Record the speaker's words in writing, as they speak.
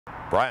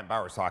Brian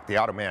Bowersock,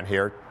 the Auto Man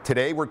here.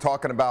 Today we're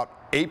talking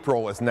about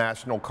April is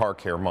National Car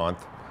Care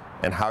Month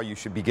and how you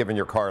should be giving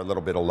your car a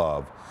little bit of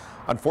love.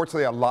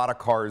 Unfortunately, a lot of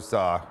cars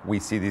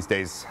we see these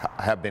days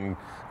have been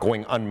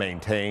going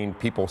unmaintained.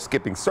 People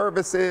skipping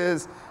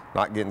services,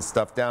 not getting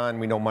stuff done.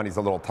 We know money's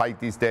a little tight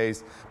these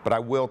days, but I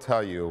will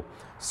tell you,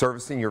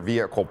 servicing your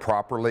vehicle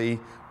properly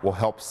will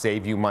help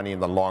save you money in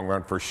the long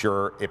run for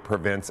sure. It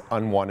prevents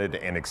unwanted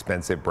and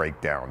expensive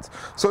breakdowns.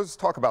 So let's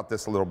talk about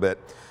this a little bit.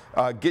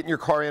 Getting your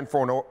car in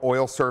for an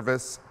oil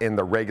service in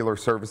the regular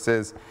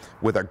services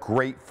with a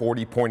great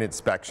 40-point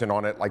inspection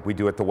on it like we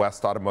do at the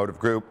West Automotive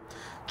Group.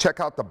 Check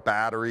out the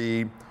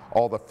battery,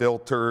 all the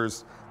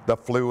filters, the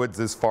fluids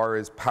as far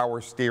as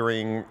power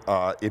steering.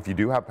 If you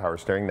do have power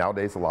steering,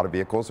 nowadays a lot of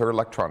vehicles are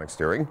electronic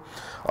steering.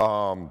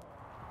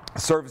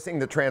 Servicing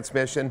the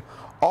transmission,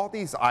 all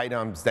these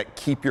items that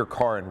keep your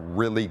car in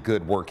really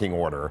good working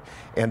order.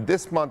 And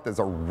this month is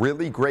a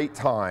really great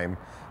time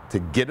to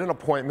get an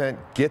appointment,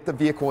 get the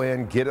vehicle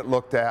in, get it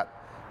looked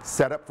at,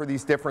 set up for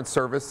these different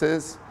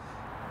services,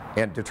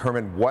 and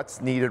determine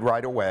what's needed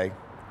right away,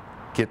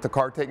 get the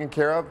car taken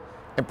care of,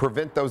 and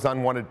prevent those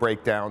unwanted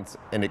breakdowns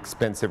and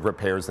expensive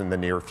repairs in the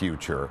near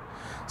future.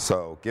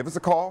 So give us a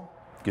call,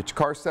 get your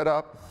car set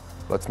up,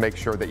 let's make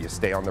sure that you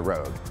stay on the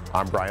road.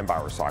 I'm Brian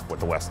Bowersock with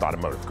the West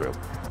Automotive Group.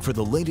 For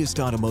the latest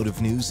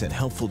automotive news and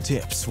helpful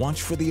tips,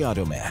 watch for The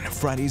Auto Man,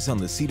 Fridays on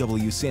the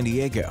CW San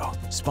Diego,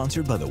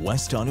 sponsored by the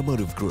West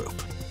Automotive Group.